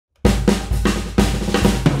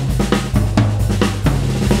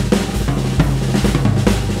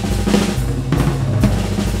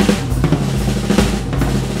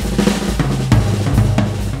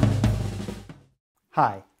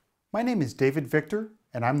Hi, my name is David Victor,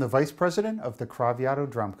 and I'm the Vice President of the Craviotto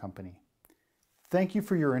Drum Company. Thank you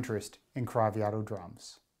for your interest in Craviotto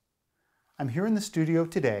drums. I'm here in the studio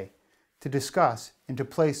today to discuss and to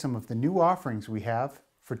play some of the new offerings we have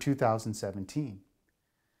for 2017.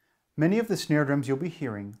 Many of the snare drums you'll be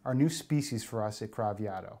hearing are new species for us at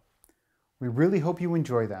Craviotto. We really hope you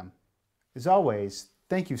enjoy them. As always,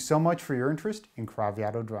 thank you so much for your interest in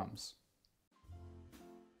Craviotto drums.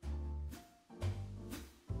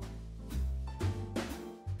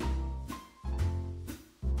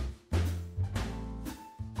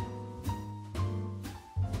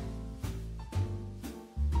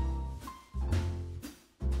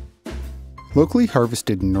 Locally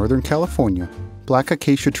harvested in Northern California, black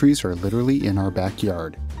acacia trees are literally in our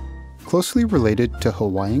backyard. Closely related to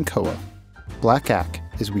Hawaiian koa, black ac,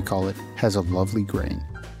 as we call it, has a lovely grain.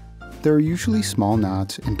 There are usually small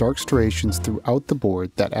knots and dark striations throughout the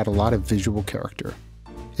board that add a lot of visual character.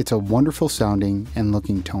 It's a wonderful sounding and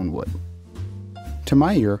looking tone wood. To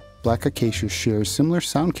my ear, black acacia shares similar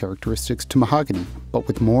sound characteristics to mahogany, but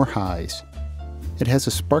with more highs. It has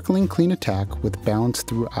a sparkling clean attack with balance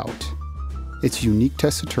throughout. Its unique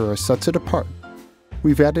tessitura sets it apart.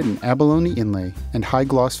 We've added an abalone inlay and high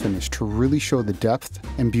gloss finish to really show the depth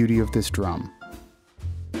and beauty of this drum.